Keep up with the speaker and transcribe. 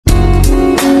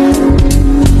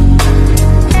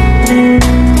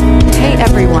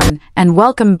and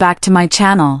welcome back to my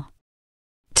channel.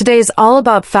 Today is all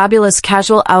about fabulous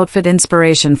casual outfit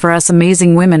inspiration for us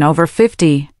amazing women over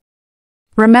 50.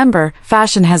 Remember,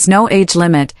 fashion has no age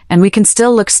limit, and we can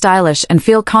still look stylish and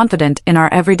feel confident in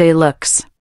our everyday looks.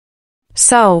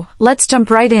 So, let's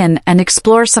jump right in and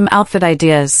explore some outfit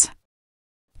ideas.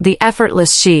 The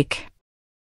effortless chic.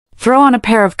 Throw on a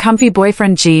pair of comfy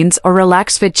boyfriend jeans or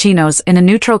relaxed fit chinos in a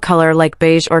neutral color like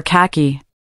beige or khaki.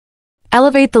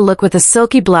 Elevate the look with a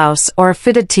silky blouse or a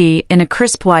fitted tee in a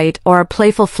crisp white or a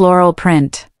playful floral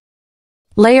print.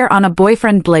 Layer on a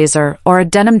boyfriend blazer or a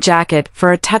denim jacket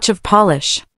for a touch of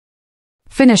polish.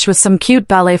 Finish with some cute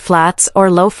ballet flats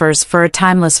or loafers for a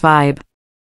timeless vibe.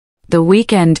 The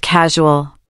weekend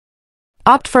casual.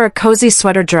 Opt for a cozy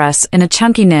sweater dress in a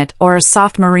chunky knit or a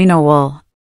soft merino wool.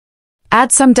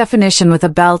 Add some definition with a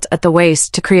belt at the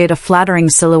waist to create a flattering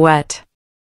silhouette.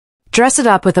 Dress it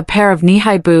up with a pair of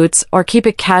knee-high boots or keep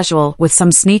it casual with some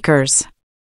sneakers.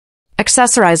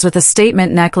 Accessorize with a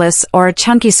statement necklace or a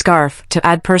chunky scarf to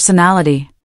add personality.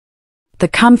 The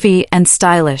comfy and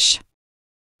stylish.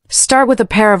 Start with a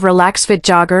pair of relaxed fit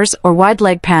joggers or wide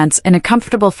leg pants in a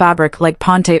comfortable fabric like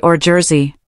ponte or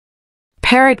jersey.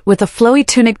 Pair it with a flowy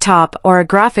tunic top or a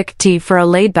graphic tee for a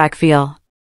laid-back feel.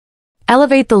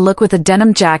 Elevate the look with a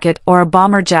denim jacket or a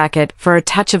bomber jacket for a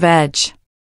touch of edge.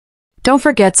 Don't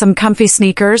forget some comfy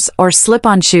sneakers or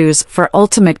slip-on shoes for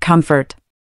ultimate comfort.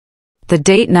 The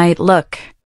date night look.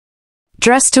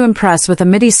 Dress to impress with a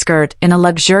midi skirt in a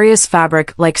luxurious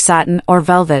fabric like satin or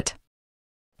velvet.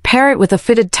 Pair it with a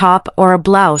fitted top or a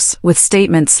blouse with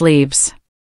statement sleeves.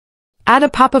 Add a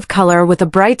pop of color with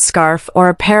a bright scarf or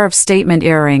a pair of statement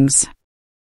earrings.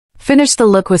 Finish the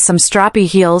look with some strappy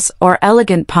heels or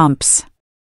elegant pumps.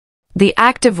 The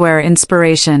activewear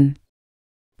inspiration.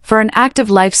 For an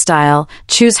active lifestyle,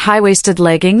 choose high-waisted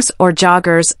leggings or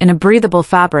joggers in a breathable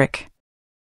fabric.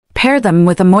 Pair them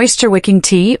with a moisture-wicking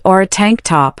tee or a tank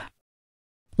top.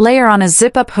 Layer on a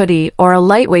zip-up hoodie or a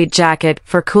lightweight jacket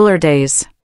for cooler days.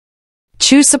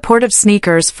 Choose supportive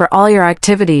sneakers for all your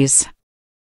activities.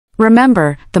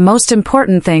 Remember, the most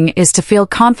important thing is to feel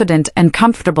confident and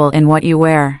comfortable in what you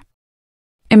wear.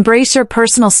 Embrace your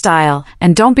personal style,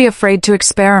 and don't be afraid to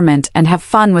experiment and have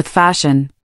fun with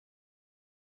fashion.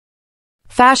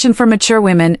 Fashion for mature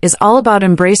women is all about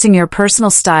embracing your personal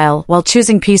style while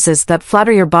choosing pieces that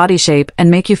flatter your body shape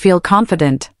and make you feel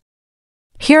confident.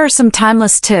 Here are some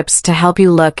timeless tips to help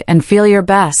you look and feel your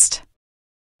best.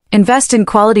 Invest in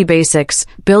quality basics.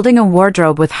 Building a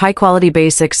wardrobe with high-quality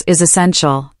basics is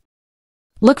essential.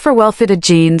 Look for well-fitted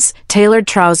jeans, tailored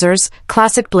trousers,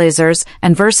 classic blazers,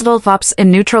 and versatile tops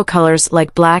in neutral colors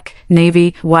like black,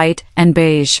 navy, white, and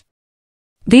beige.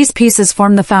 These pieces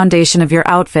form the foundation of your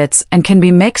outfits and can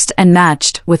be mixed and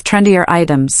matched with trendier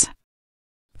items.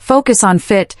 Focus on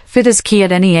fit. Fit is key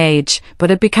at any age, but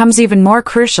it becomes even more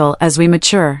crucial as we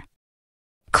mature.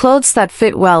 Clothes that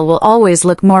fit well will always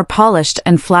look more polished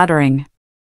and flattering.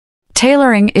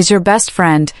 Tailoring is your best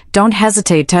friend. Don't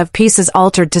hesitate to have pieces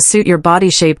altered to suit your body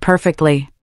shape perfectly.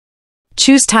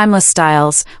 Choose timeless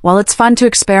styles. While it's fun to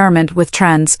experiment with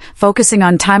trends, focusing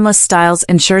on timeless styles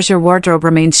ensures your wardrobe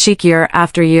remains chic year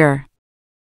after year.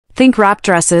 Think wrap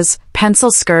dresses, pencil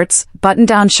skirts,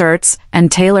 button-down shirts, and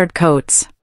tailored coats.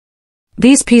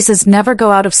 These pieces never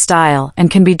go out of style and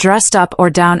can be dressed up or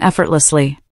down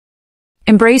effortlessly.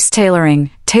 Embrace tailoring.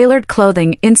 Tailored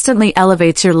clothing instantly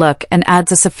elevates your look and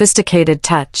adds a sophisticated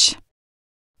touch.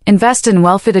 Invest in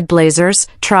well-fitted blazers,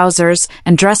 trousers,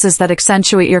 and dresses that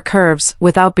accentuate your curves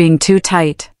without being too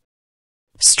tight.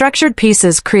 Structured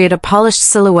pieces create a polished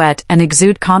silhouette and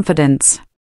exude confidence.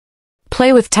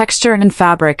 Play with texture and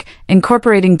fabric.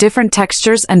 Incorporating different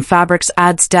textures and fabrics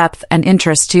adds depth and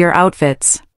interest to your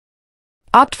outfits.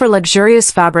 Opt for luxurious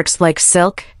fabrics like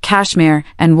silk, cashmere,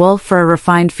 and wool for a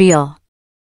refined feel.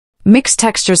 Mix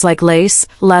textures like lace,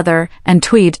 leather, and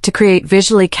tweed to create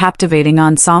visually captivating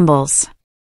ensembles.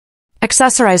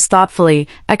 Accessorize thoughtfully.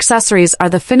 Accessories are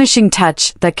the finishing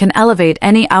touch that can elevate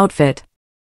any outfit.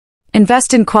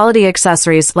 Invest in quality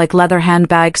accessories like leather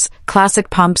handbags, classic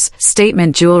pumps,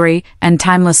 statement jewelry, and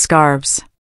timeless scarves.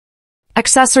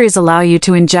 Accessories allow you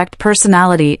to inject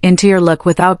personality into your look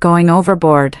without going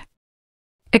overboard.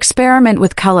 Experiment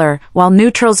with color. While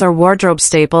neutrals are wardrobe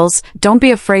staples, don't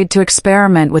be afraid to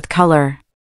experiment with color.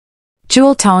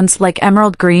 Jewel tones like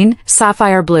emerald green,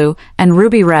 sapphire blue, and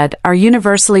ruby red are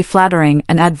universally flattering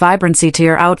and add vibrancy to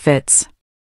your outfits.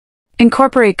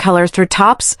 Incorporate color through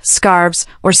tops, scarves,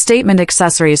 or statement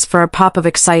accessories for a pop of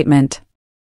excitement.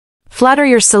 Flatter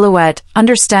your silhouette.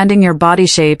 Understanding your body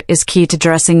shape is key to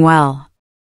dressing well.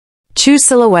 Choose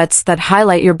silhouettes that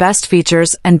highlight your best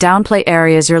features and downplay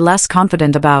areas you're less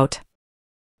confident about.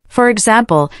 For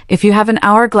example, if you have an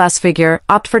hourglass figure,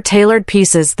 opt for tailored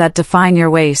pieces that define your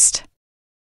waist.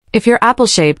 If you're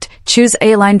apple-shaped, choose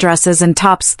A-line dresses and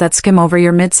tops that skim over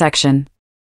your midsection.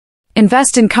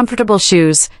 Invest in comfortable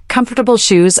shoes. Comfortable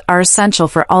shoes are essential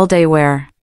for all-day wear.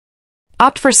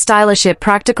 Opt for stylish yet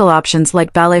practical options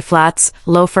like ballet flats,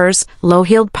 loafers,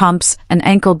 low-heeled pumps, and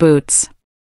ankle boots.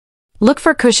 Look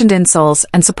for cushioned insoles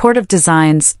and supportive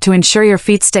designs to ensure your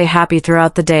feet stay happy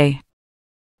throughout the day.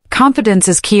 Confidence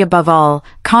is key above all.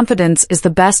 Confidence is the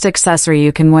best accessory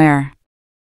you can wear.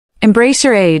 Embrace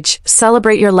your age,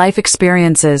 celebrate your life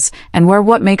experiences, and wear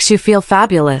what makes you feel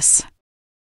fabulous.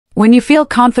 When you feel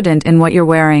confident in what you're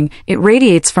wearing, it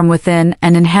radiates from within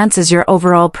and enhances your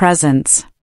overall presence.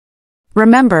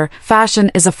 Remember, fashion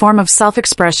is a form of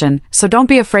self-expression, so don't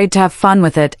be afraid to have fun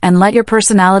with it and let your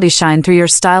personality shine through your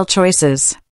style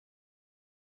choices.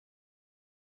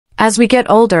 As we get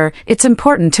older, it's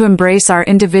important to embrace our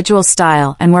individual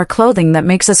style and wear clothing that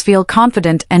makes us feel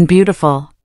confident and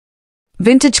beautiful.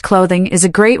 Vintage clothing is a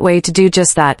great way to do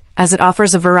just that, as it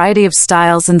offers a variety of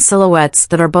styles and silhouettes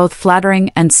that are both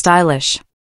flattering and stylish.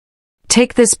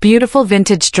 Take this beautiful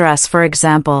vintage dress for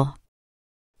example.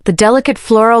 The delicate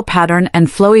floral pattern and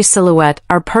flowy silhouette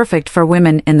are perfect for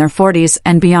women in their 40s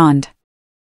and beyond.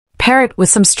 Pair it with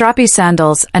some strappy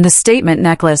sandals and a statement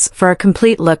necklace for a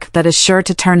complete look that is sure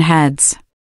to turn heads.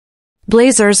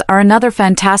 Blazers are another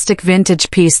fantastic vintage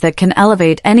piece that can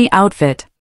elevate any outfit.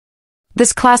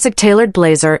 This classic tailored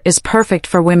blazer is perfect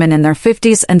for women in their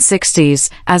 50s and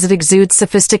 60s, as it exudes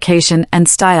sophistication and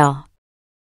style.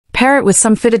 Pair it with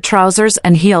some fitted trousers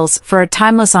and heels for a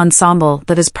timeless ensemble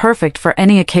that is perfect for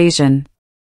any occasion.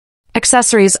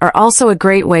 Accessories are also a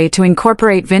great way to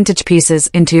incorporate vintage pieces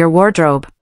into your wardrobe.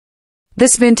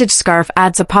 This vintage scarf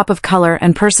adds a pop of color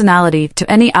and personality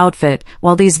to any outfit,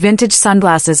 while these vintage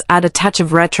sunglasses add a touch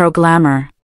of retro glamour.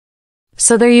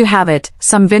 So there you have it,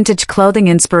 some vintage clothing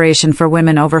inspiration for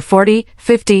women over 40,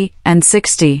 50, and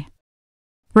 60.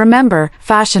 Remember,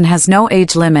 fashion has no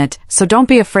age limit, so don't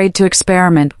be afraid to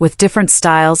experiment with different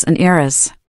styles and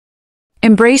eras.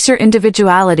 Embrace your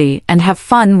individuality and have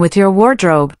fun with your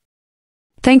wardrobe.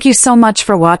 Thank you so much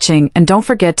for watching, and don't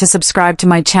forget to subscribe to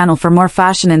my channel for more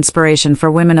fashion inspiration for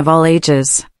women of all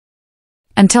ages.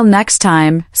 Until next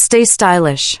time, stay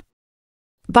stylish.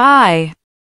 Bye!